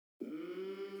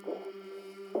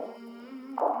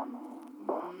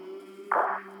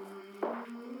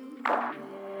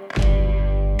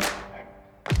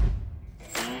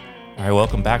All right,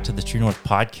 welcome back to the True North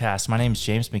Podcast. My name is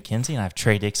James McKenzie, and I have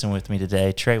Trey Dixon with me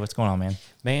today. Trey, what's going on, man?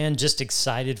 Man, just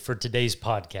excited for today's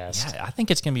podcast. Yeah, I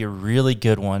think it's going to be a really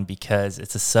good one because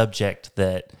it's a subject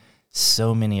that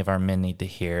so many of our men need to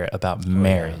hear about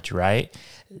marriage, right?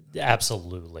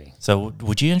 Absolutely. So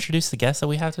would you introduce the guest that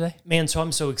we have today? Man, so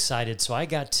I'm so excited. So I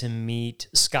got to meet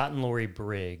Scott and Lori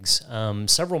Briggs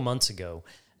several months ago.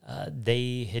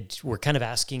 They were kind of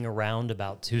asking around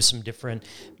about who some different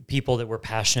people that were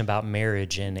passionate about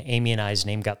marriage, and Amy and I's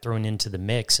name got thrown into the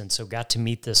mix, and so got to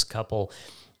meet this couple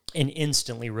and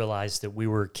instantly realized that we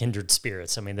were kindred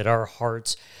spirits. I mean, that our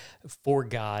hearts for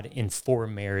God and for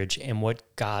marriage and what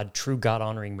true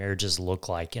God-honoring marriages look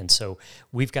like. And so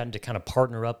we've gotten to kind of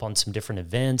partner up on some different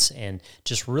events and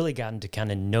just really gotten to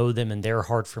kind of know them and their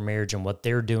heart for marriage and what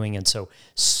they're doing. And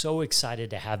so excited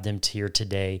to have them here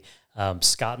today.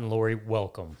 Scott and Lori,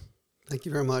 welcome. Thank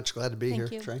you very much. Glad to be here,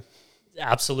 Trey.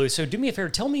 Absolutely. So do me a favor,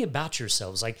 tell me about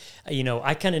yourselves. Like,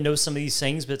 I kind of know some of these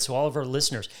things, but so all of our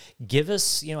listeners, give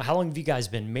us, how long have you guys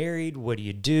been married? What do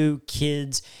you do?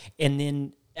 Kids? And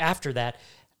then after that,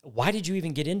 why did you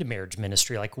even get into marriage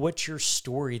ministry? Like, what's your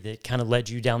story that kind of led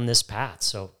you down this path?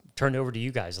 So turn it over to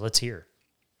you guys. Let's hear.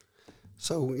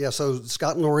 So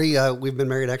Scott and Lori, we've been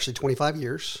married actually 25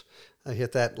 years. I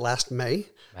hit that last May.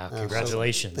 Wow,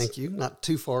 congratulations. Thank you. Not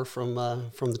too far from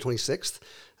the 26th.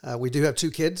 We do have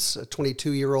two kids, a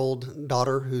 22-year-old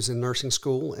daughter who's in nursing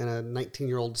school and a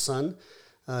 19-year-old son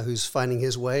who's finding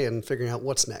his way and figuring out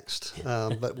what's next.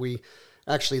 But we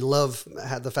actually love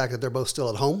the fact that they're both still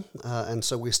at home. And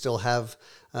so we still have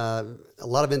a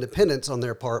lot of independence on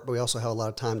their part, but we also have a lot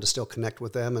of time to still connect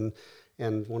with them.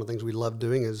 And one of the things we love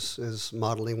doing is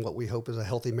modeling what we hope is a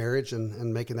healthy marriage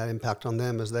and making that impact on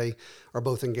them as they are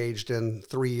both engaged in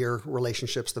 3-year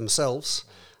relationships themselves.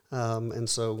 And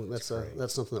so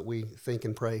that's something that we think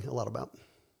and pray a lot about.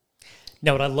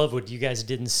 Now, what I love, what you guys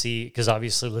didn't see, because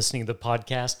obviously listening to the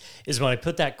podcast, is when I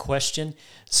put that question,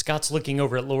 Scott's looking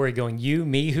over at Lori going, you,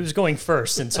 me, who's going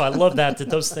first? And so I love that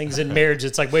those things in marriage,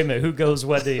 it's like, wait a minute, who goes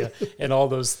what do you, and all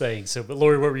those things. So, but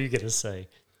Lori, what were you going to say?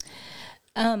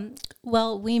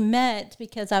 Well, we met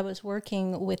because I was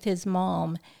working with his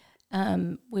mom.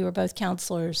 We were both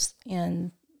counselors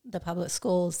in the public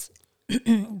schools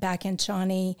back in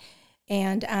Shawnee.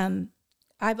 And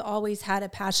I've always had a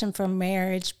passion for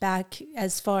marriage back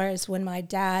as far as when my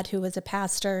dad, who was a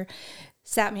pastor,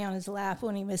 sat me on his lap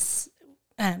when he was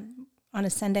on a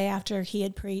Sunday after he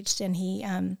had preached.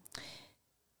 And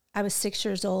I was 6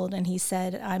 years old, and he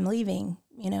said, I'm leaving,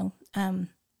 I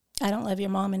don't love your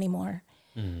mom anymore.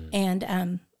 Mm.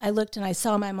 And I looked and I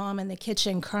saw my mom in the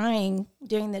kitchen crying,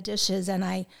 doing the dishes, and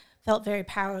I felt very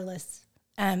powerless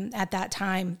at that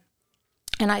time.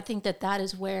 And I think that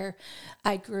is where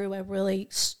I grew a really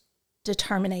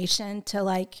determination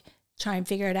to try and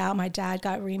figure it out. My dad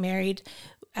got remarried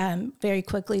very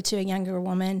quickly to a younger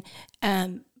woman.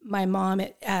 My mom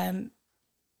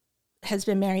has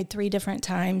been married 3 different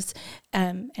times,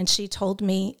 and she told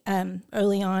me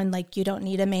early on, you don't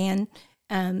need a man.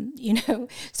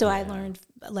 So I learned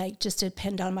just to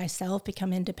depend on myself,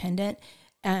 become independent.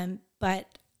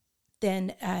 But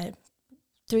then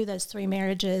through those 3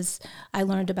 marriages, I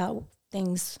learned about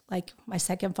things like my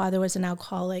second father was an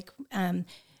alcoholic.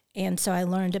 And so I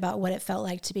learned about what it felt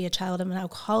like to be a child of an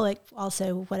alcoholic,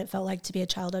 also what it felt like to be a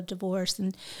child of divorce,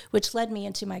 and which led me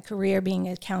into my career being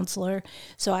a counselor.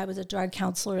 So I was a drug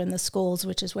counselor in the schools,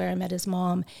 which is where I met his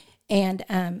mom.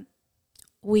 And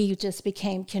we just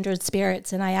became kindred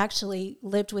spirits, and I actually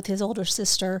lived with his older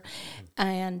sister,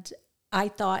 and I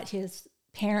thought his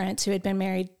parents, who had been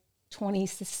married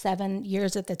 27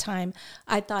 years at the time,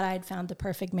 I thought I had found the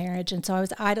perfect marriage, and so I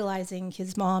was idolizing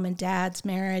his mom and dad's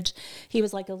marriage. He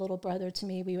was like a little brother to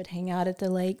me. We would hang out at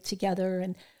the lake together,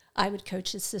 and I would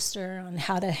coach his sister on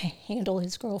how to handle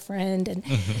his girlfriend,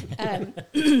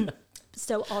 and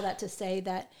so all that to say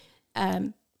that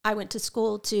I went to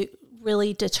school to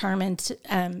really determined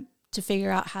to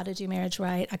figure out how to do marriage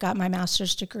right. I got my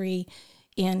master's degree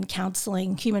in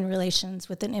counseling, human relations,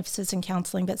 with an emphasis in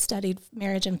counseling, but studied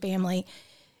marriage and family.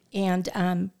 And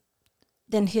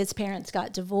then his parents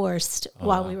got divorced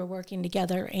while we were working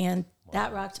together, and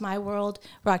that rocked my world,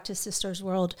 rocked his sister's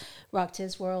world, rocked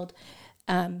his world.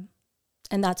 And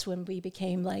that's when we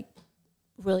became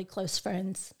really close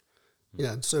friends.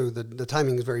 Yeah, so the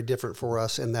timing is very different for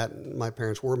us in that my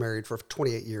parents were married for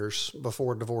 28 years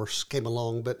before divorce came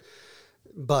along,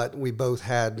 but we both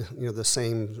had the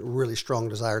same really strong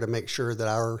desire to make sure that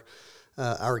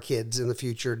our kids in the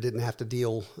future didn't have to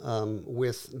deal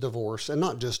with divorce, and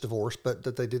not just divorce, but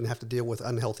that they didn't have to deal with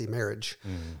unhealthy marriage.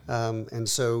 Mm. And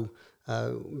so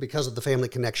because of the family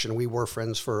connection, we were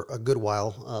friends for a good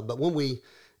while. But when we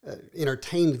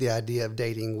entertained the idea of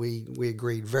dating, we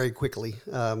agreed very quickly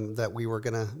that we were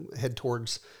going to head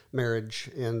towards marriage,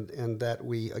 and that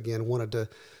we, again, wanted to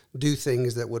do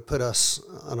things that would put us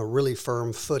on a really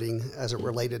firm footing as it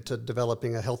related to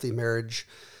developing a healthy marriage,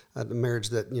 a marriage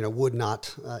that would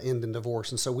not end in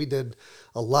divorce. And so we did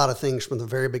a lot of things from the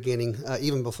very beginning,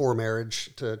 even before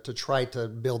marriage, to try to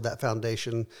build that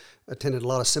foundation. Attended a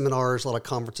lot of seminars, a lot of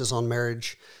conferences on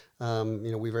marriage.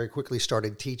 We very quickly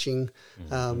started teaching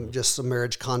just some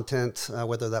marriage content,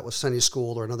 whether that was Sunday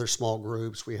school or in other small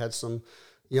groups. We had some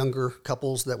younger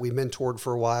couples that we mentored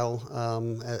for a while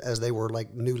as they were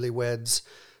like newlyweds.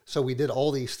 So we did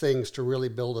all these things to really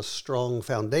build a strong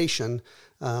foundation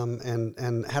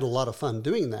and had a lot of fun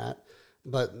doing that.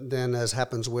 But then, as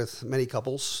happens with many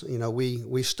couples,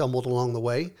 we stumbled along the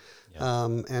way.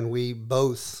 And we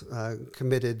both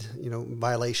committed,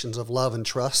 violations of love and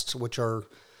trust, which are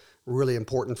really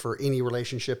important for any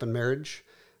relationship and marriage.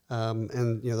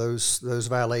 And those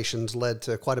violations led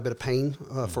to quite a bit of pain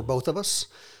for both of us,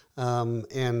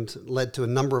 and led to a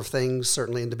number of things,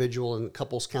 certainly individual and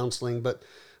couples counseling, but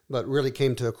really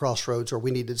came to a crossroads where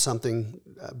we needed something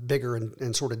bigger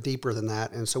and sort of deeper than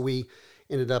that. And so we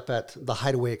ended up at the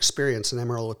Hideaway Experience in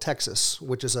Amarillo, Texas,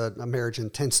 which is a marriage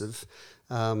intensive,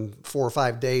 4 or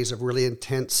 5 days of really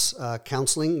intense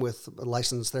counseling with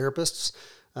licensed therapists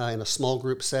in a small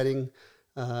group setting.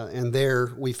 And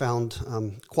there we found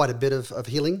quite a bit of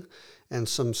healing and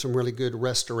some really good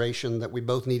restoration that we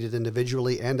both needed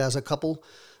individually and as a couple.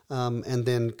 And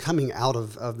then coming out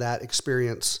of that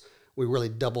experience, we really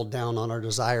doubled down on our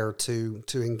desire to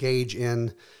engage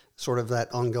in sort of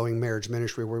that ongoing marriage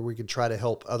ministry where we could try to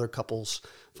help other couples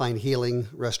find healing,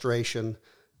 restoration,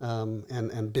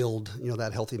 and build,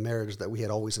 that healthy marriage that we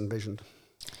had always envisioned.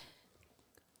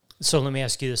 So let me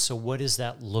ask you this. So what does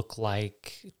that look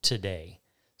like today?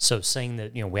 So saying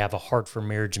that, we have a heart for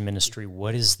marriage ministry,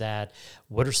 what is that?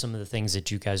 What are some of the things that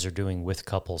you guys are doing with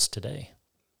couples today?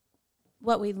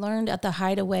 What we learned at the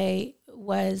Hideaway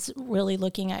was really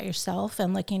looking at yourself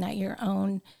and looking at your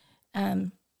own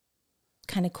kind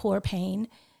of core pain.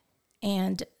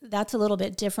 And that's a little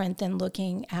bit different than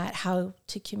looking at how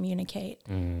to communicate.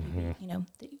 Mm-hmm.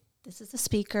 This is the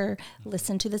speaker,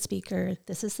 listen to the speaker.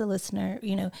 This is the listener,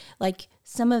 like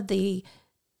some of the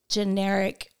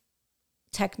generic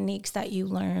techniques that you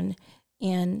learn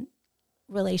in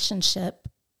relationship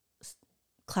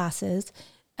classes.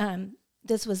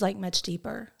 This was like much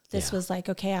deeper. This was like,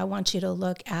 okay, I want you to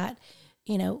look at,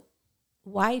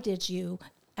 why did you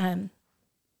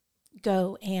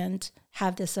go and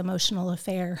have this emotional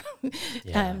affair?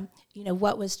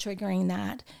 What was triggering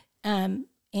that?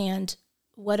 And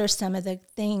what are some of the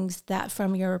things that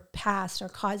from your past are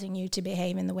causing you to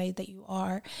behave in the way that you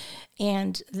are?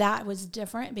 And that was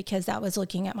different because that was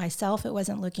looking at myself. It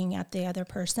wasn't looking at the other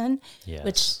person,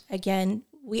 which again,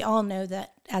 we all know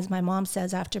that, as my mom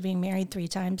says, after being married 3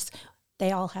 times,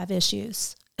 they all have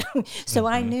issues. So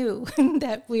I knew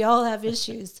that we all have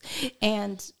issues,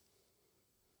 and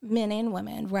men and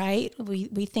women, right?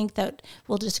 We think that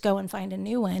we'll just go and find a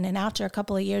new one. And after a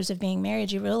couple of years of being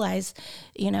married, you realize,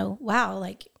 wow,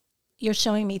 like you're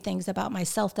showing me things about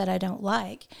myself that I don't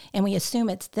like. And we assume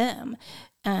it's them.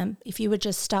 If you would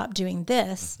just stop doing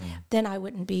this, then I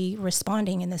wouldn't be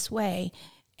responding in this way.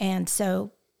 And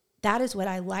so that is what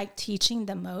I like teaching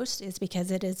the most, is because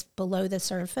it is below the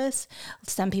surface.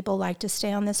 Some people like to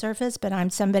stay on the surface, but I'm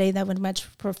somebody that would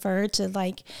much prefer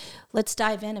to let's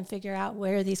dive in and figure out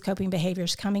where are these coping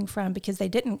behaviors coming from, because they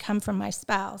didn't come from my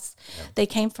spouse. Yeah. They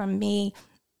came from me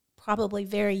probably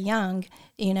very young,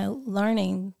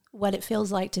 learning what it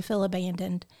feels like to feel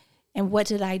abandoned and what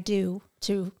did I do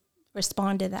to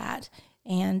respond to that.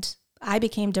 And I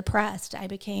became depressed. I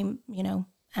became,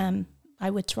 I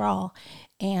withdraw.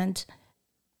 And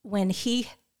when he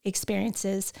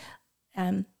experiences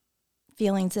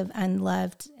feelings of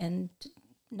unloved and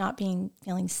not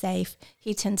feeling safe,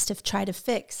 he tends to try to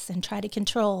fix and try to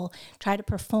control, try to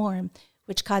perform,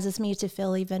 which causes me to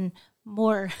feel even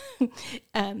more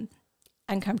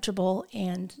uncomfortable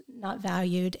and not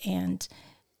valued. And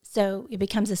so it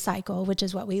becomes a cycle, which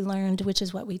is what we learned, which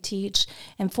is what we teach.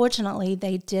 And fortunately,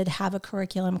 they did have a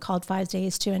curriculum called 5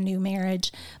 Days to a New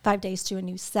Marriage, 5 Days to a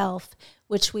New Self,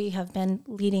 which we have been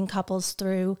leading couples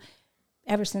through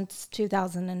ever since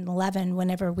 2011.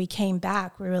 Whenever we came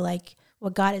back, we were like,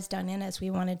 what God has done in us, we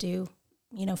want to do,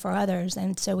 for others.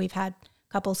 And so we've had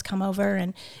couples come over,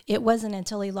 and it wasn't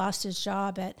until he lost his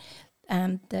job at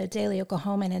the Daily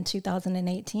Oklahoman in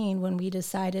 2018 when we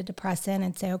decided to press in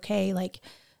and say, okay,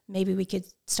 maybe we could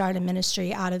start a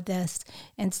ministry out of this.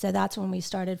 And so that's when we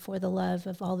started For the Love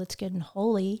of All That's Good and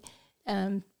Holy,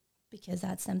 because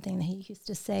that's something that he used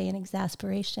to say in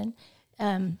exasperation.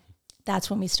 That's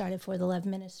when we started For the Love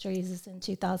Ministries in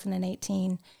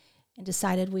 2018 and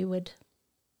decided we would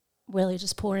really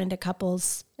just pour into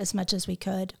couples as much as we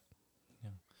could.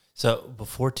 So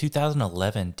before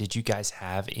 2011, did you guys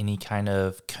have any kind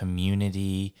of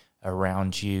community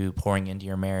around you pouring into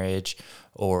your marriage,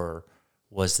 or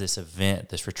was this event,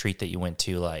 this retreat that you went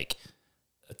to, like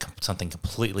something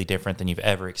completely different than you've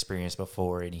ever experienced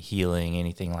before? Any healing,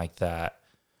 anything like that?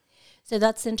 So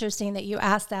that's interesting that you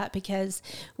asked that, because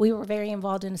we were very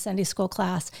involved in a Sunday school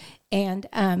class. And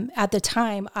at the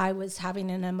time, I was having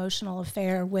an emotional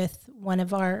affair with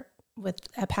with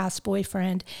a past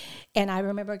boyfriend. And I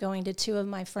remember going to two of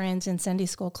my friends in Sunday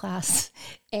school class,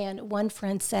 and one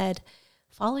friend said,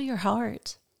 follow your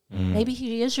heart. Maybe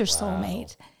he is your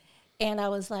soulmate. And I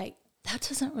was like, that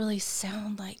doesn't really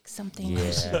sound like something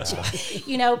I should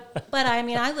do, but I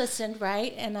mean, I listened,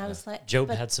 right? And I was like,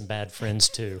 Job had some bad friends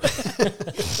too.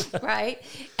 right.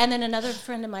 And then another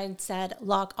friend of mine said,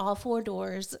 lock all four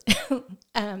doors.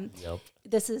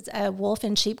 This is a wolf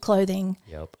in sheep clothing.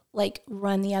 Like,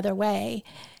 run the other way.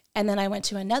 And then I went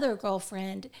to another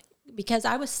girlfriend because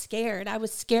I was scared. I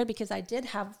was scared because I did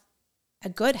have a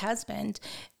good husband.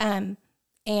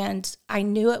 And I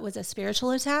knew it was a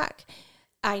spiritual attack.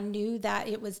 I knew that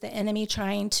it was the enemy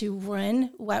trying to ruin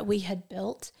what we had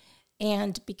built.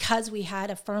 And because we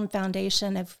had a firm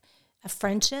foundation of a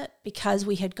friendship, because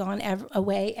we had gone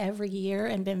away every year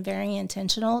and been very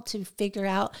intentional to figure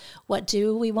out what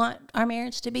do we want our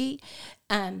marriage to be,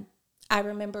 I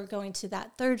remember going to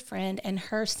that third friend and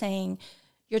her saying,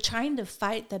 you're trying to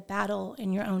fight the battle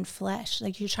in your own flesh.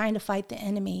 Like, you're trying to fight the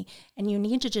enemy, and you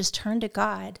need to just turn to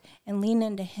God and lean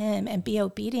into him and be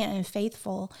obedient and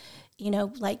faithful.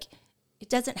 Like, it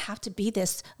doesn't have to be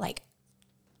this, like,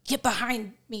 get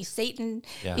behind me, Satan.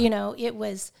 Yeah. It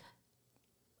was,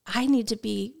 I need to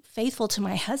be faithful to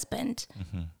my husband.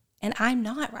 And I'm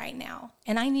not right now.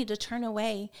 And I need to turn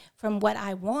away from what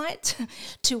I want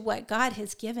to what God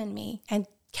has given me and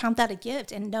count that a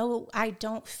gift. And no, I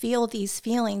don't feel these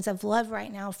feelings of love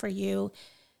right now for you.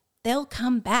 They'll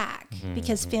come back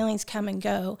because feelings come and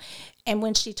go. And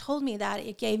when she told me that,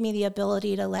 it gave me the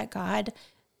ability to let God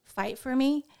fight for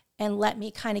me and let me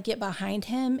kind of get behind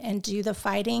him and do the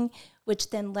fighting,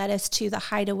 which then led us to the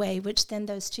hideaway, which then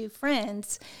those two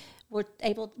friends were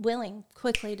willing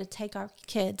quickly to take our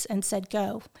kids and said,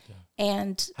 go. Yeah.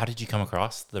 And how did you come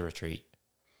across the retreat?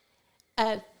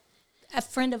 A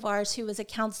friend of ours who was a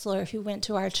counselor who went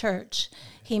to our church,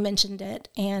 he mentioned it.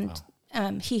 And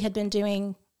he had been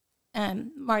doing,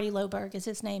 Marty Loberg is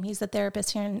his name. He's a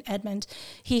therapist here in Edmond.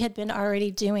 He had been already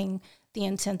doing the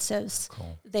intensives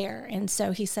there. And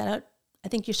so he said, I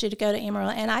think you should go to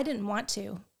Amarillo. And I didn't want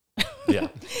to. Yeah.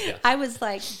 I was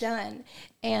like done.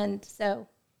 And so...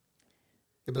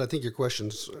 Yeah, but I think your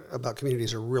questions about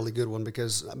communities are a really good one,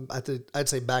 because I'd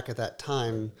say back at that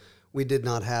time, we did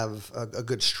not have a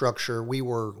good structure. We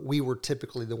were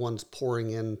typically the ones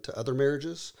pouring into other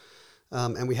marriages,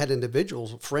 and we had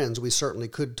individual friends we certainly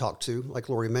could talk to, like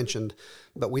Lori mentioned,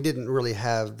 but we didn't really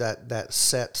have that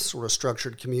set sort of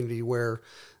structured community where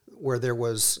there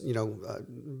was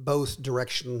both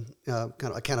direction kind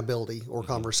of accountability or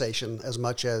conversation, as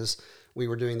much as we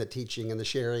were doing the teaching and the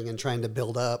sharing and trying to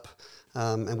build up.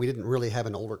 And we didn't really have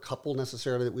an older couple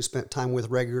necessarily that we spent time with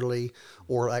regularly,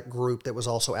 or that group that was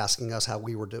also asking us how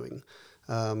we were doing.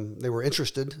 They were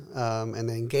interested and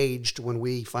they engaged when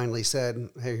we finally said,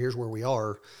 hey, here's where we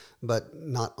are, but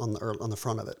not on the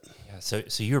front of it. Yeah.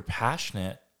 So you're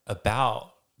passionate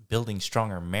about building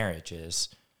stronger marriages,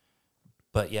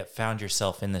 but yet found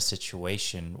yourself in this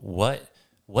situation.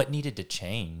 What needed to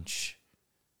change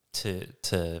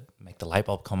to make the light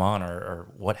bulb come on, or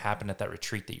what happened at that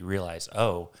retreat that you realized,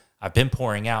 I've been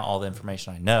pouring out all the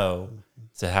information I know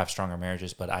to have stronger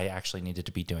marriages, but I actually needed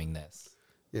to be doing this?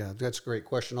 Yeah, that's a great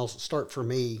question. I'll start for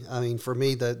me. I mean, for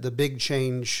me, the big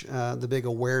change, the big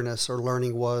awareness or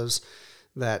learning was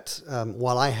that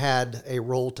while I had a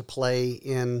role to play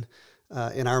in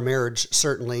our marriage,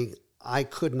 certainly I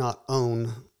could not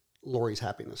own Lori's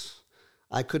happiness.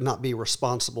 I could not be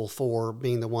responsible for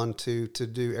being the one to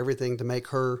do everything to make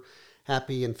her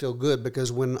happy and feel good,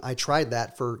 because when I tried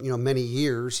that for many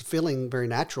years, feeling very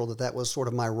natural that was sort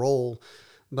of my role,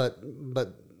 but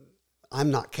I'm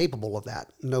not capable of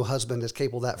that. No husband is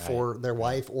capable of that for their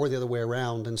wife or the other way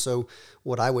around. And so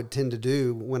what I would tend to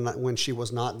do when she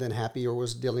was not then happy or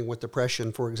was dealing with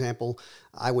depression, for example,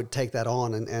 I would take that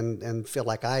on and feel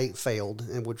like I failed,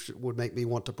 and which would make me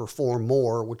want to perform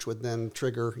more, which would then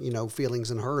trigger,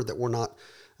 feelings in her that were not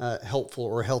helpful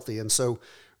or healthy. And so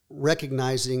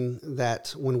recognizing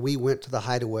that when we went to the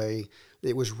Hideaway,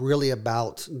 it was really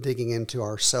about digging into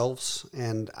ourselves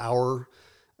and our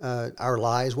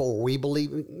lies, what were we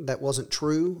believing that wasn't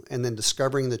true, and then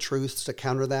discovering the truths to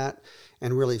counter that,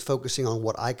 and really focusing on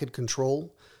what I could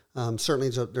control.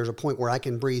 Certainly there's a point where I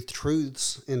can breathe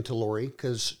truths into Lori,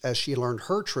 because as she learned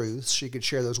her truths, she could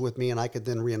share those with me and I could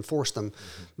then reinforce them.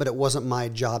 Mm-hmm. But it wasn't my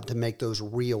job to make those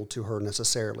real to her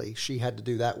necessarily. She had to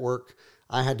do that work.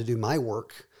 I had to do my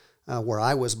work. Where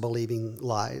I was believing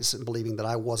lies and believing that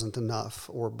I wasn't enough,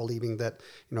 or believing that,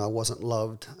 I wasn't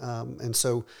loved. And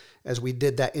so as we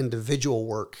did that individual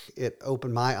work, it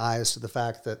opened my eyes to the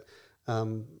fact that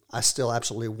I still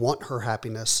absolutely want her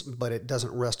happiness, but it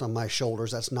doesn't rest on my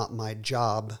shoulders. That's not my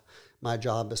job. My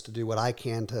job is to do what I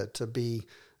can to be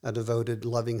a devoted,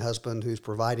 loving husband who's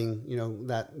providing,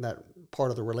 that part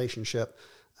of the relationship,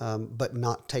 but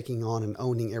not taking on and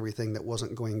owning everything that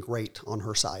wasn't going great on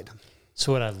her side.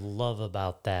 So what I love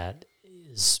about that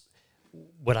is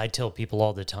what I tell people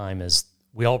all the time is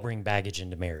we all bring baggage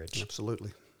into marriage.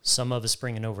 Absolutely. Some of us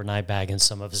bring an overnight bag and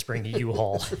some of us bring a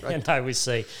U-Haul. Right. And I always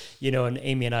say, in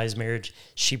Amy and I's marriage,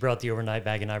 she brought the overnight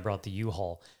bag and I brought the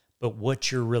U-Haul. But what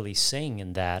you're really saying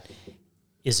in that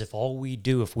is if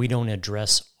we don't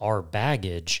address our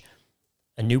baggage,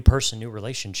 a new person, new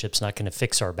relationship's not going to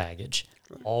fix our baggage.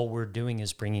 Right. All we're doing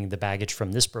is bringing the baggage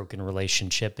from this broken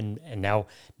relationship, and now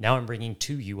I'm bringing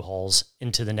 2 U-Hauls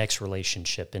into the next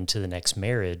relationship, into the next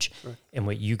marriage. Right. And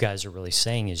what you guys are really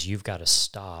saying is you've got to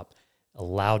stop,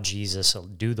 allow Jesus,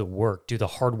 do the work, do the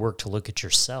hard work to look at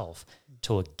yourself,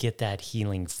 to get that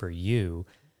healing for you,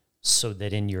 so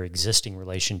that in your existing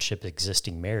relationship,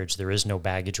 existing marriage, there is no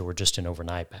baggage or just an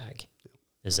overnight bag.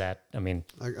 Is that, I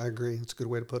agree. It's a good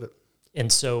way to put it. And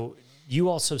so you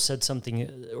also said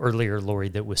something earlier, Lori,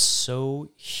 that was so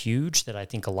huge that I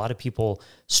think a lot of people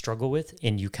struggle with,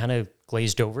 and you kind of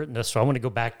glazed over it, and so I want to go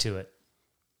back to it.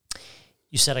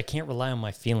 You said, I can't rely on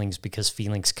my feelings because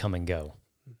feelings come and go.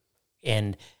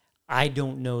 And I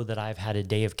don't know that I've had a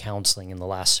day of counseling in the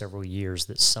last several years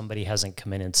that somebody hasn't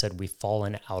come in and said, we've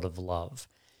fallen out of love,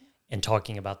 and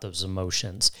talking about those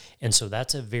emotions. And so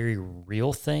that's a very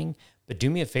real thing. But do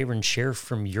me a favor and share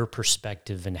from your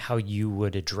perspective and how you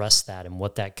would address that, and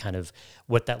what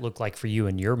that looked like for you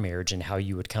in your marriage, and how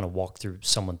you would kind of walk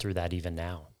someone through that even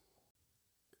now.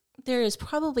 There is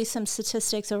probably some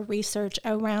statistics or research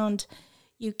around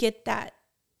you get that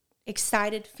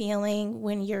excited feeling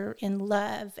when you're in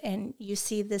love and you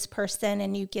see this person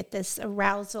and you get this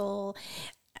arousal.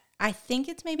 I think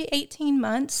it's maybe 18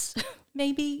 months,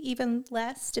 maybe even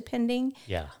less, depending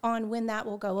on when that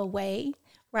will go away.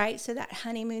 Right. So that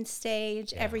honeymoon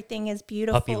stage, everything is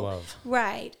beautiful. Puppy love.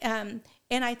 Right. And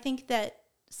I think that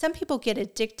some people get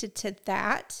addicted to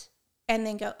that and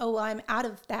then go, oh, well, I'm out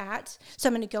of that, so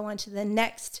I'm going to go on to the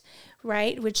next,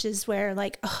 right? Which is where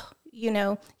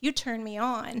you turn me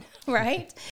on,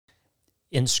 right?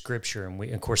 In Scripture, and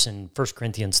we, of course, in 1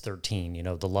 Corinthians 13,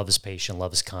 the love is patient,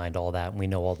 love is kind, all that, and we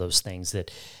know all those things.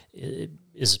 That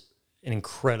is an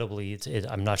incredibly,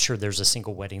 I'm not sure there's a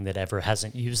single wedding that ever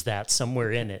hasn't used that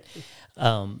somewhere in it.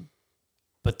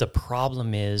 But the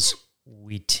problem is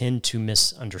we tend to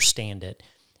misunderstand it.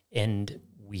 And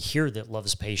we hear that love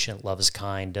is patient, love is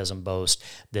kind, doesn't boast,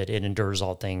 that it endures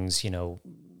all things,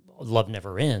 love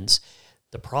never ends.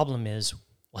 The problem is,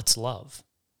 what's love?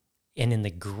 And in the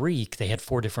Greek, they had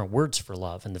 4 different words for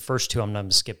love. And the first 2 I'm not going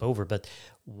to skip over, but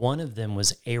one of them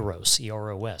was eros,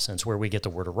 E-R-O-S, and it's where we get the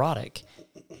word erotic.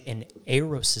 And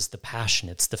eros is the passion,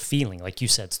 it's the feeling. Like you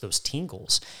said, it's those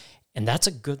tingles. And that's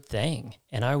a good thing.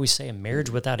 And I always say a marriage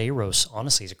without eros,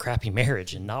 honestly, is a crappy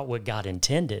marriage and not what God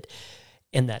intended.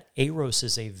 And that eros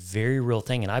is a very real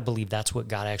thing. And I believe that's what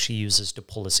God actually uses to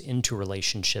pull us into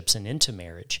relationships and into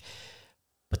marriage.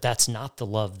 But that's not the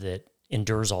love that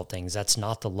endures all things. That's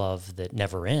not the love that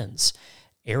never ends.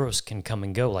 Eros can come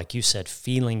and go. Like you said,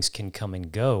 feelings can come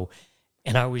and go.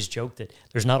 And I always joke that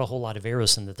there's not a whole lot of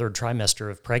eros in the 3rd trimester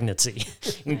of pregnancy,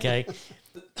 okay?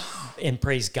 And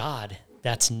praise God,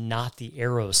 that's not the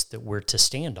eros that we're to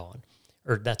stand on,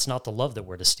 or that's not the love that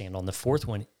we're to stand on. The 4th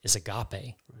one is agape.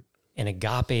 Right. And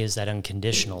agape is that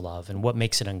unconditional love. And what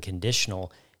makes it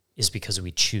unconditional is because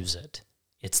we choose it.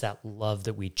 It's that love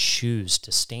that we choose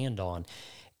to stand on.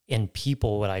 And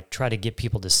people, what I try to get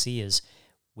people to see is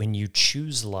when you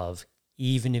choose love,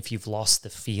 even if you've lost the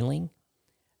feeling,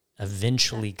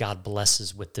 eventually God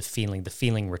blesses with the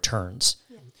feeling returns.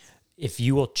 Yes. If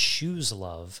you will choose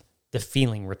love, the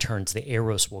feeling returns, the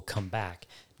eros will come back.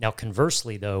 Now,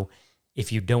 conversely, though,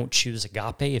 if you don't choose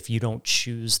agape, if you don't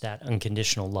choose that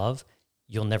unconditional love,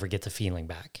 you'll never get the feeling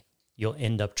back. You'll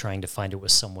end up trying to find it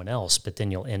with someone else, but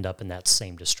then you'll end up in that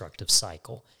same destructive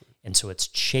cycle. And so it's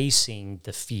chasing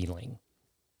the feeling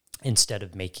instead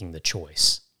of making the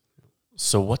choice.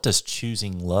 So what does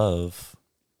choosing love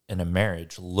in a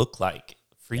marriage look like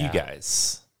for you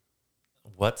guys?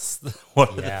 What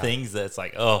are the things that's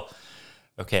like, oh,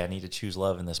 okay, I need to choose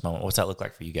love in this moment? What's that look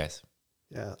like for you guys?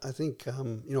 Yeah, I think, a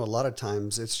lot of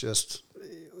times it's just,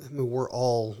 we're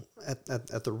all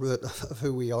at the root of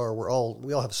who we are.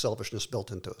 We all have selfishness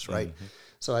built into us, right? Mm-hmm.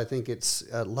 So I think it's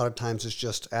a lot of times it's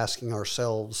just asking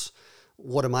ourselves,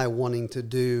 what am I wanting to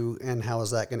do, and how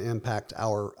is that going to impact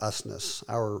our usness,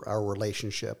 our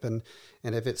relationship? And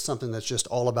if it's something that's just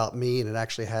all about me and it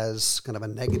actually has kind of a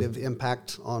negative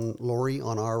impact on Lori,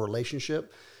 on our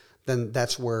relationship, then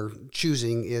that's where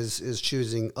choosing is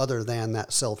choosing other than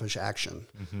that selfish action,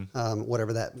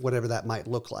 whatever that might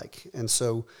look like. And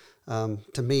so,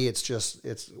 to me,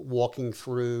 it's walking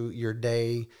through your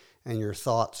day and your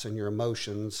thoughts and your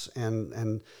emotions,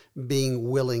 and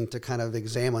being willing to kind of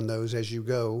examine those as you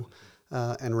go,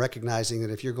 and recognizing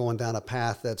that if you're going down a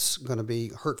path that's going to be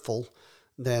hurtful,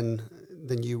 then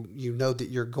you know that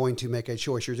you're going to make a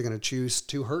choice. You're going to choose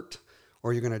to hurt,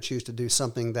 or you're going to choose to do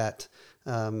something that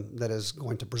is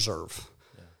going to preserve.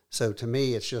 Yeah. So to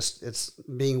me, it's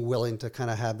being willing to kind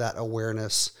of have that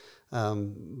awareness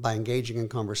by engaging in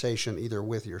conversation either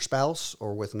with your spouse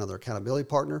or with another accountability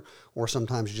partner, or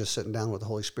sometimes just sitting down with the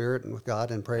Holy Spirit and with God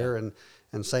in prayer and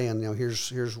saying,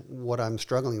 here's what I'm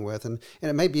struggling with. And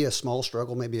it may be a small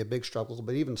struggle, maybe a big struggle,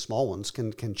 but even small ones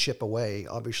can chip away,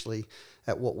 obviously,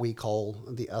 at what we call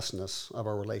the usness of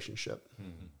our relationship.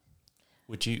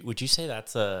 Mm-hmm. Would you say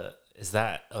is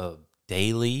that a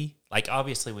daily? Like,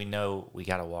 obviously we know we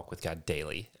got to walk with God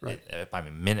daily, right?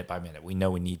 Minute by minute, we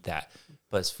know we need that.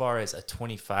 But as far as a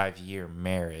 25-year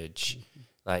marriage,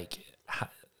 like,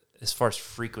 as far as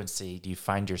frequency, do you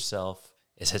find yourself,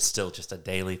 is it still just a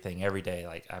daily thing every day?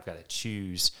 Like, I've got to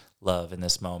choose love in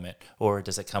this moment, or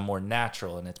does it come more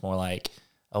natural and it's more like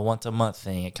a once a month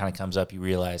thing? It kind of comes up, you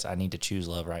realize I need to choose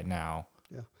love right now.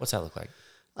 Yeah. What's that look like?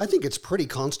 I think it's pretty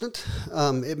constant.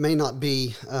 It may not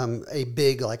be a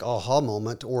big like aha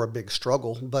moment or a big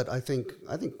struggle, but I think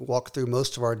walk through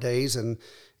most of our days, and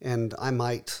I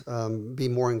might be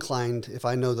more inclined if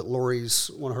I know that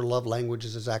Lori's one of her love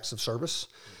languages is acts of service.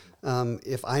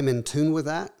 If I'm in tune with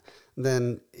that,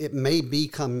 then it may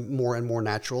become more and more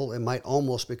natural. It might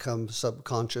almost become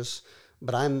subconscious,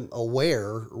 but I'm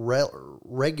aware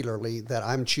regularly that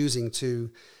I'm choosing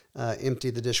to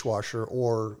empty the dishwasher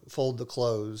or fold the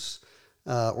clothes,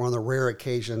 or on the rare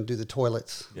occasion do the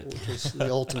toilets, which is the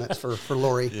ultimate for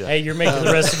Lori. Yeah. Hey, you're making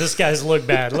the rest of this guys look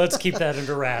bad. Let's keep that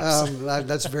under wraps.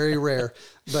 That's very rare,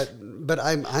 but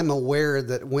I'm aware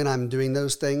that when I'm doing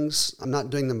those things, I'm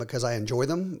not doing them because I enjoy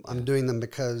them. I'm doing them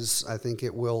because I think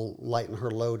it will lighten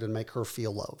her load and make her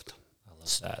feel loved. I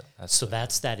love that.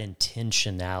 That's that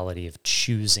intentionality of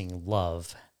choosing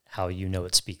love, how you know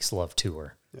it speaks love to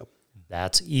her. Yep.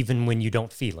 That's even when you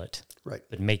don't feel it. Right.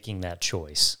 But making that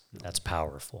choice, that's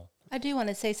powerful. I do want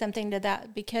to say something to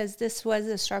that, because this was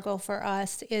a struggle for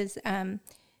us, is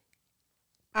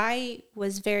I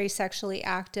was very sexually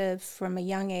active from a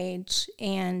young age,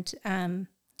 and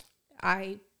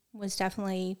I was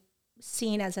definitely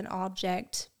seen as an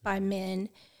object by men.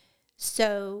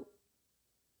 So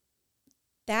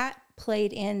that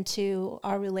played into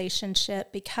our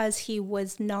relationship because he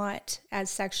was not as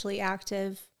sexually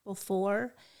active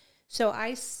before. So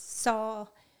I saw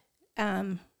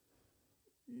men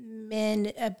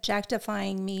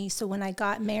objectifying me. So when I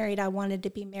got married, I wanted to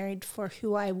be married for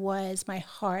who I was, my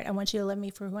heart. I want you to love me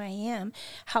for who I am.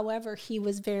 However,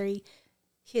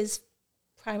 his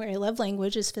primary love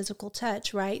language is physical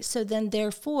touch, right? So then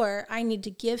therefore, I need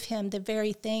to give him the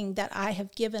very thing that I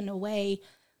have given away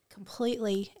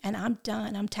completely, and I'm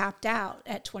done. I'm tapped out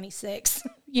at 26.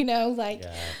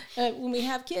 When we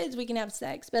have kids, we can have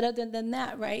sex, but other than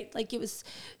that, right? Like it was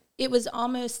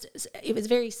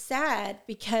very sad,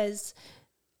 because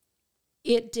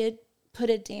it did put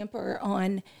a damper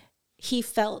on, he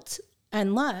felt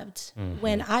unloved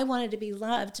when I wanted to be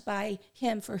loved by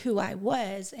him for who I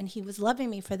was, and he was loving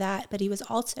me for that, but he was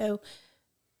also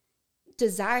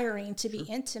desiring to be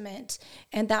intimate,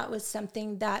 and that was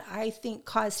something that I think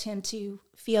caused him to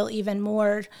feel even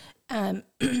more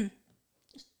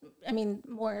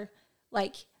more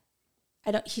like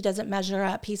he doesn't measure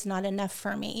up, he's not enough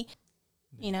for me,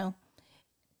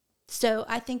 So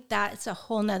I think that's a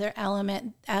whole nother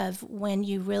element of when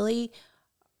you really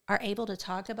are able to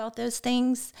talk about those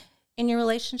things in your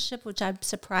relationship, which I'm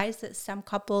surprised that some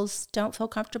couples don't feel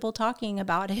comfortable talking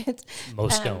about it.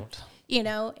 Most don't. You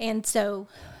know, and so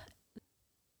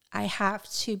I have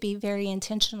to be very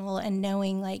intentional and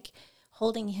knowing, like,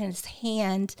 holding his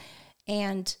hand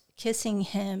and kissing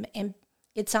him. And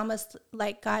it's almost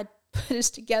like God put us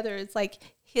together. It's like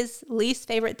his least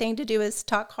favorite thing to do is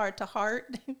talk heart to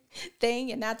heart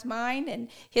thing. And that's mine. And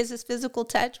his is physical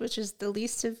touch, which is the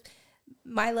least of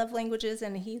my love languages.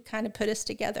 And he kind of put us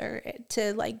together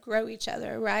to like grow each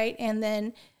other. Right. And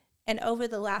over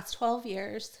the last 12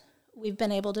 years, we've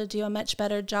been able to do a much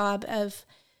better job of,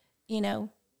 you know,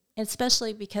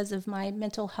 especially because of my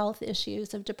mental health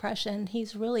issues of depression,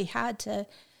 he's really had to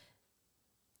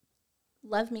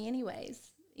love me anyways,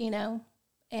 you know,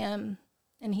 and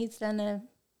he's done a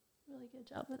really good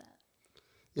job with that.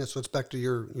 Yeah, so it's back to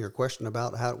your question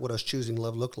about what does choosing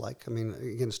love look like. I mean,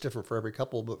 again, it's different for every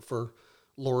couple, but for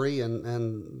Lori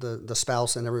and the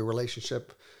spouse in every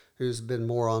relationship who's been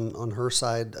more on her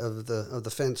side of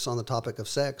the fence on the topic of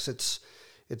sex,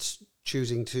 it's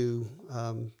choosing to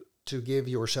give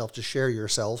yourself, to share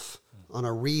yourself on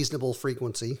a reasonable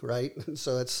frequency, right?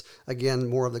 So it's, again,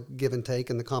 more of the give and take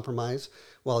and the compromise,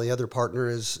 while the other partner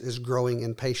is growing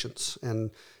in patience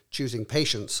and choosing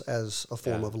patience as a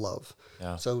form of love.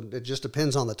 Yeah. So it just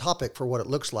depends on the topic for what it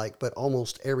looks like, but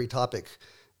almost every topic,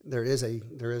 there is a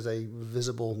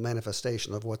visible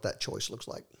manifestation of what that choice looks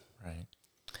like. Right.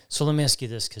 So let me ask you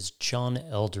this, because John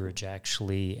Eldridge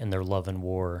actually, in their Love and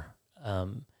War,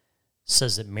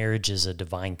 says that marriage is a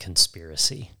divine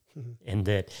conspiracy, and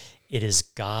that it is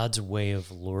God's way of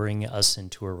luring us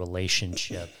into a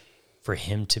relationship for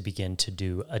him to begin to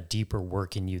do a deeper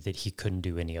work in you that he couldn't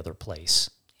do any other place.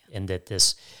 And that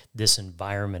this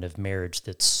environment of marriage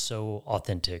that's so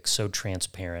authentic, so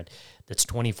transparent, that's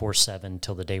 24/7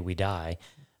 till the day we die,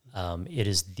 it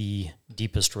is the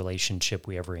deepest relationship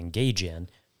we ever engage in.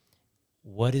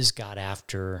 What is God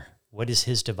after? What is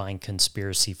his divine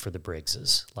conspiracy for the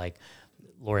Briggses? Like,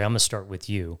 Lori, I'm going to start with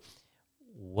you.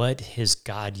 What has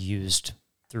God used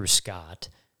through Scott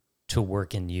to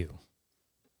work in you?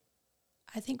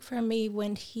 I think for me,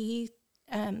 when he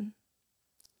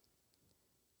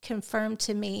confirmed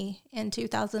to me in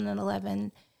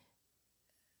 2011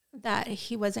 that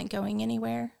he wasn't going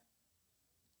anywhere,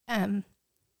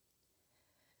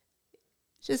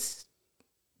 just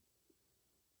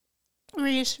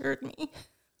reassured me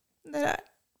that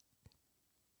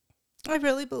I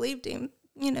really believed him,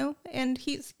 you know, and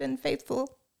he's been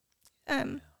faithful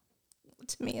to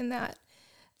me in that.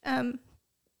 And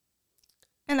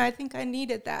I think I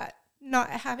needed that, not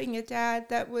having a dad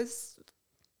that was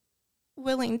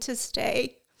willing to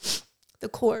stay the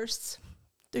course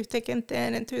through thick and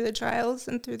thin and through the trials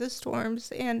and through the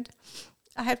storms. And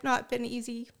I have not been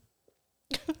easy.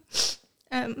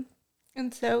 And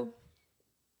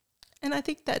I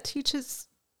think that teaches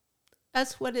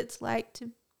us what it's like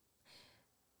to,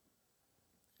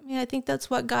 I mean, I think that's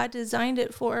what God designed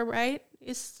it for, right?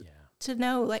 Is to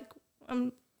know, like,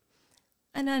 and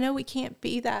I know we can't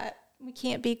be that. We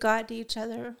can't be God to each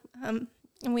other. And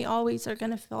we always are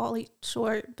going to fall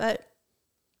short, but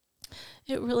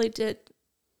it really did.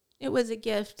 It was a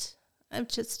gift of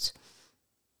just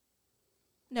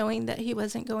knowing that he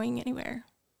wasn't going anywhere.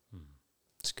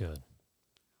 It's good.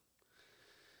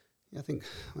 Yeah, I think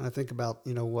when I think about,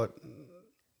 you know, what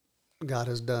God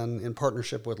has done in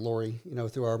partnership with Lori, you know,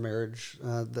 through our marriage,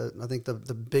 I think the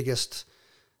biggest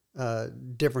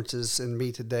differences in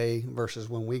me today versus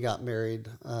when we got married,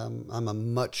 I'm a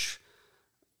much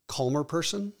calmer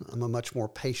person. I'm a much more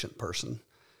patient person.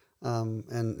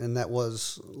 And that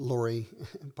was Lori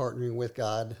partnering with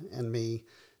God and me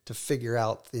to figure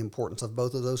out the importance of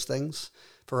both of those things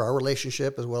for our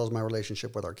relationship, as well as my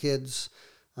relationship with our kids,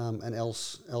 and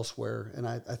elsewhere. And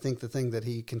I think the thing that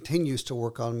he continues to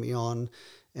work on me on,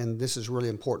 and this is really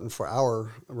important for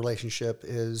our relationship,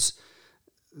 is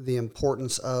the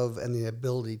importance of and the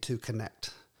ability to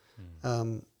connect.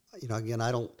 You know, again,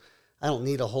 I don't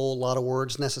need a whole lot of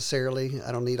words necessarily.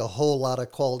 I don't need a whole lot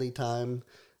of quality time.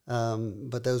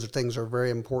 But those things are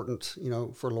very important, you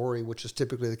know, for Lori, which is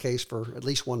typically the case for at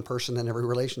least one person in every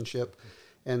relationship.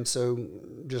 And so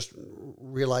just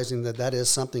realizing that is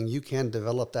something you can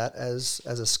develop that as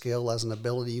a skill, as an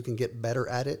ability, you can get better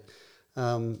at it.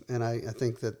 And I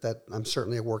think that I'm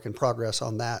certainly a work in progress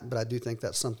on that, but I do think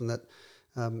that's something that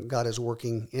God is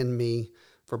working in me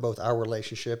for both our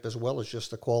relationship as well as just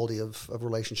the quality of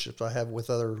relationships I have with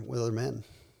other men.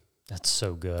 That's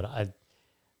so good.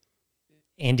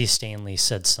 Andy Stanley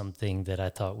said something that I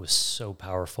thought was so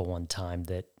powerful one time,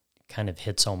 that kind of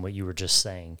hits on what you were just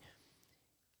saying.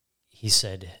 He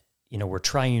said, we're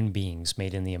triune beings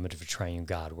made in the image of a triune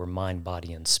God. We're mind,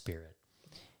 body, and spirit.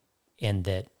 And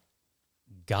that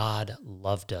God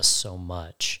loved us so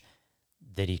much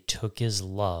that he took his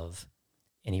love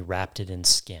and he wrapped it in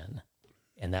skin.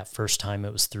 And that first time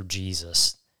it was through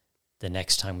Jesus. The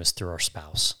next time was through our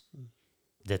spouse.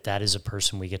 That is a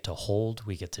person we get to hold,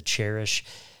 we get to cherish,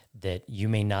 that you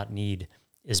may not need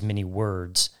as many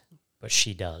words, but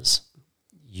she does.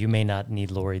 You may not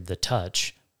need, Lori, the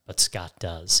touch, but Scott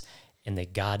does. And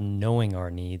that God, knowing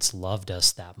our needs, loved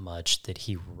us that much that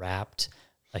he wrapped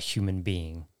a human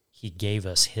being. He gave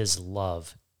us his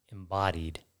love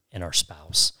embodied in our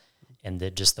spouse. And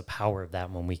that just the power of that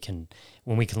when we can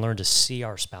learn to see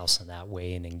our spouse in that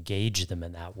way and engage them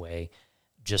in that way,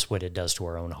 just what it does to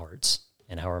our own hearts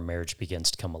and how our marriage begins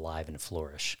to come alive and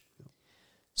flourish.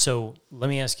 So let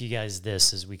me ask you guys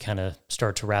this as we kind of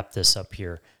start to wrap this up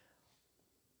here.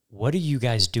 What are you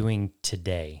guys doing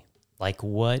today? Like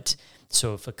what?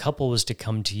 So if a couple was to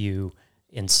come to you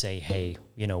and say, hey,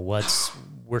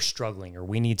 we're struggling or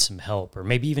we need some help, or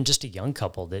maybe even just a young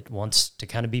couple that wants to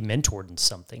kind of be mentored in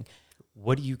something,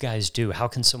 what do you guys do? How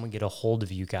can someone get a hold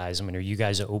of you guys? I mean, are you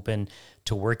guys open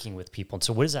to working with people? And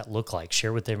so what does that look like?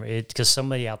 Share with them, because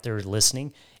somebody out there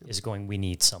listening is going, we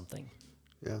need something.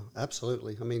 Yeah,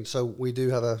 absolutely. I mean, so we do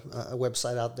have a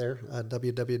website out there,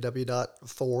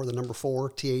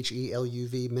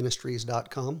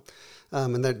 www.theluvministries.com.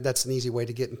 And that's an easy way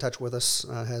to get in touch with us.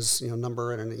 Has,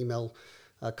 number and an email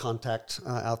contact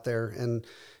out there. And,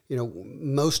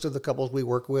 most of the couples we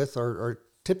work with are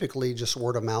typically just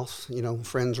word of mouth,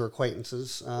 friends or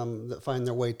acquaintances that find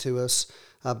their way to us.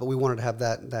 But we wanted to have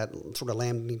that sort of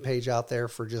landing page out there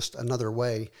for just another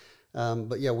way.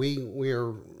 But yeah, we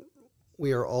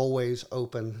are always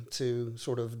open to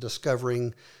sort of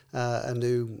discovering a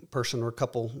new person or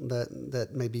couple that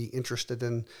may be interested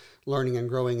in learning and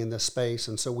growing in this space.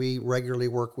 And so we regularly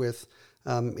work with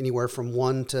anywhere from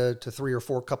 1 to 3 or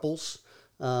 4 couples,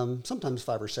 sometimes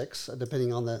 5 or 6,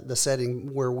 depending on the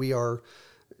setting where we are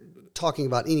talking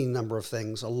about any number of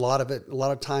things. A lot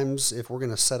of times, if we're going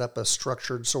to set up a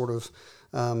structured sort of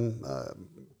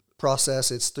process,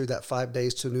 it's through that 5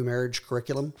 days to a new marriage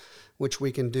curriculum, which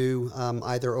we can do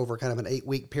either over kind of an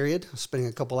 8-week period, spending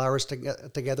a couple hours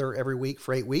together every week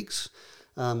for 8 weeks.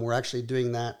 We're actually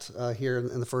doing that here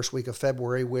in the first week of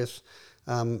February with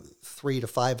 3 to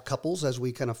 5 couples as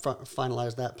we kind of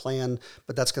finalize that plan.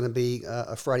 But that's going to be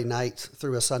a Friday night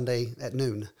through a Sunday at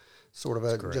noon. Sort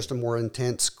of just a more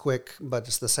intense, quick, but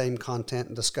it's the same content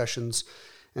and discussions.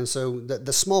 And so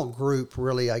the small group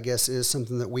really, I guess, is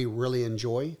something that we really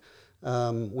enjoy.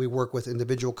 We work with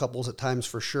individual couples at times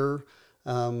for sure.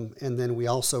 And then we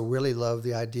also really love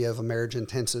the idea of a marriage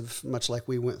intensive, much like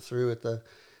we went through at the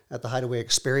Hideaway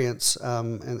Experience.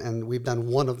 And we've done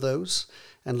one of those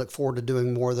and look forward to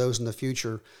doing more of those in the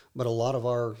future. But a lot of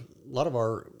our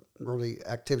really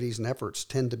activities and efforts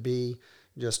tend to be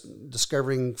just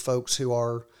discovering folks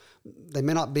who they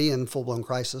may not be in full-blown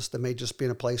crisis. They may just be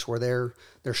in a place where they're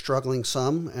struggling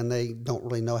some and they don't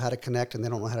really know how to connect and they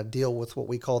don't know how to deal with what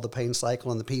we call the pain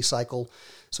cycle and the peace cycle.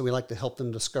 So we like to help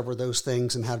them discover those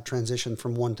things and how to transition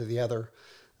from one to the other.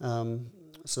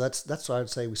 So that's what I'd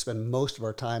say we spend most of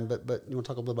our time. But you want to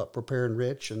talk a little bit about Prepare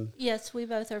Enrich? Yes, we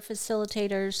both are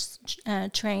facilitators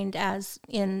trained as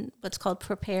in what's called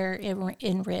Prepare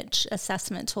Enrich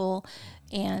assessment tool.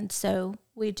 And so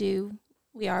we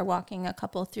are walking a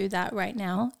couple through that right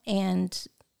now. And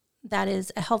that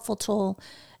is a helpful tool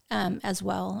as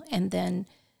well. And then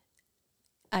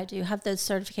I do have the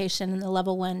certification in the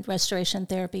level 1 restoration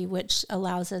therapy, which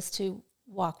allows us to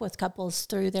walk with couples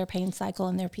through their pain cycle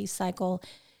and their peace cycle,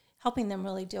 helping them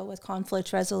really deal with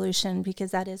conflict resolution,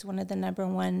 because that is one of the number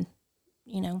one,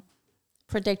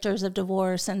 predictors of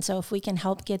divorce. And so if we can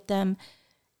help get them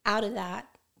out of that,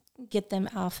 get them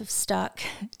off of stuck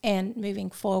and moving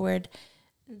forward,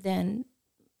 then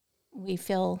we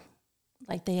feel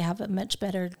like they have a much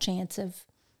better chance of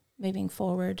moving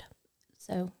forward.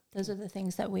 So those are the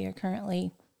things that we are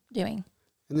currently doing.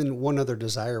 And then one other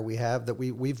desire we have that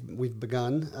we've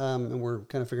begun, and we're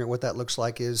kind of figuring out what that looks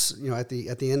like is, at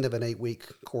the end of an 8-week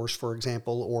course, for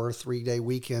example, or a 3-day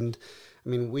weekend. I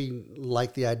mean, we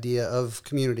like the idea of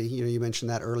community. You mentioned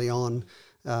that early on.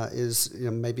 Is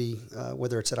maybe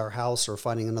whether it's at our house or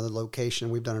finding another location.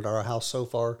 We've done it at our house so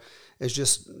far. Is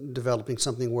just developing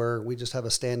something where we just have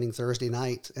a standing Thursday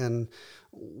night, and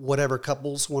whatever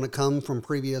couples want to come from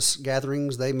previous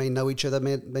gatherings, they may know each other,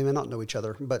 they may not know each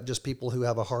other, but just people who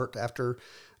have a heart after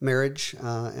marriage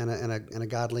and a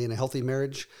godly and a healthy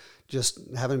marriage, just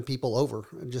having people over,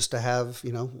 just to have, a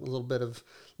little bit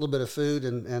of food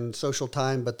and social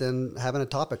time, but then having a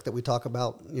topic that we talk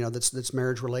about, that's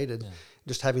marriage related. Yeah.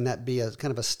 Just having that be a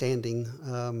kind of a standing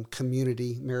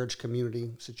marriage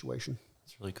community situation.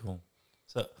 That's really cool.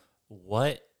 So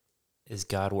what is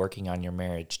God working on your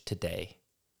marriage today?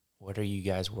 What are you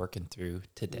guys working through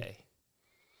today?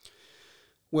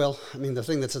 Well, I mean, the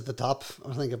thing that's at the top,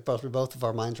 I think, of both of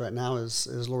our minds right now is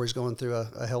Lori's going through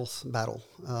a health battle,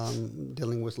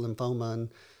 dealing with lymphoma,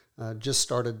 and just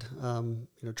started,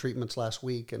 treatments last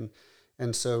week, and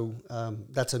so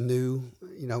that's a new,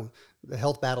 the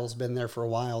health battle's been there for a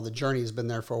while, the journey's been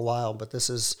there for a while, but this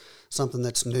is something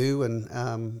that's new, and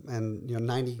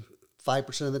 95%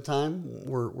 of the time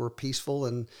we're peaceful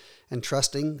and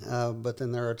trusting, but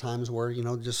then there are times where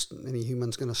just any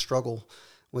human's going to struggle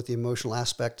with the emotional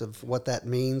aspect of what that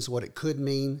means, what it could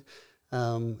mean.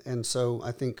 And so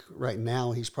I think right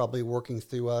now he's probably working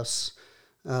through us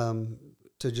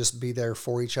to just be there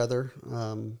for each other,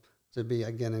 to be,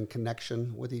 again, in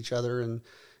connection with each other and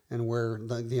where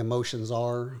the emotions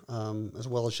are, as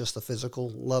well as just the physical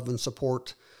love and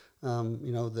support,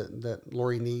 that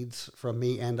Lori needs from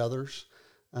me and others.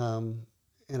 And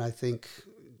I think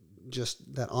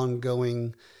just that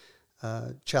ongoing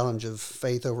challenge of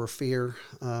faith over fear.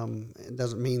 It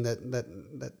doesn't mean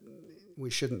that we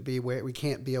shouldn't be aware, we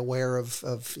can't be aware of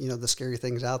the scary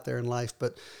things out there in life,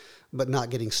 but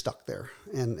not getting stuck there,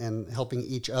 and helping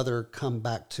each other come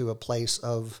back to a place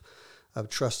of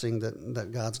trusting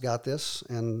that God's got this,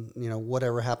 and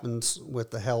whatever happens with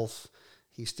the health,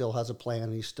 He still has a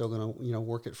plan. He's still going to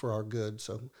work it for our good.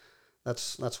 So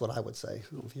that's what I would say. I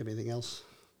don't know if you have anything else.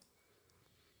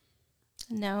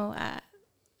 No,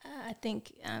 I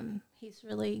think he's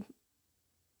really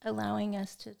allowing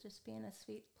us to just be in a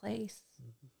sweet place.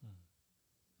 Mm-hmm.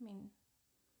 I mean,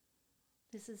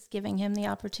 this is giving him the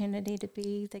opportunity to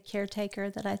be the caretaker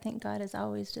that I think God has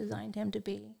always designed him to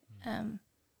be. Mm-hmm.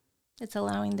 It's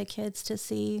allowing the kids to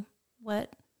see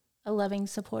what a loving,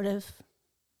 supportive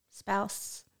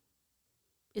spouse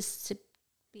is to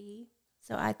be.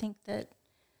 So I think that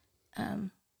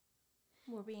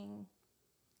we're being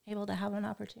able to have an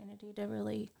opportunity to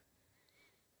really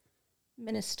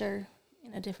minister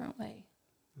in a different way.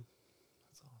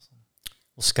 That's awesome.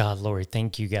 Well, Scott, Lori,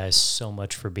 thank you guys so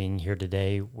much for being here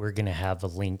today. We're going to have a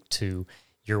link to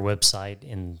your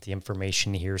website and the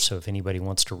information here. So if anybody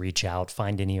wants to reach out,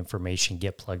 find any information,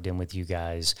 get plugged in with you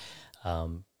guys,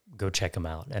 go check them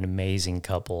out. An amazing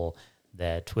couple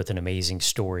that with an amazing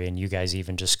story, and you guys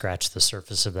even just scratched the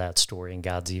surface of that story, and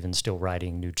God's even still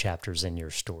writing new chapters in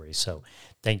your story. So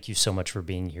thank you so much for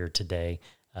being here today.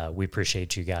 We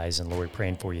appreciate you guys, and Lori,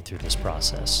 praying for you through this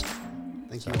process.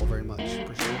 Thank you all very much.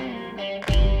 Appreciate it.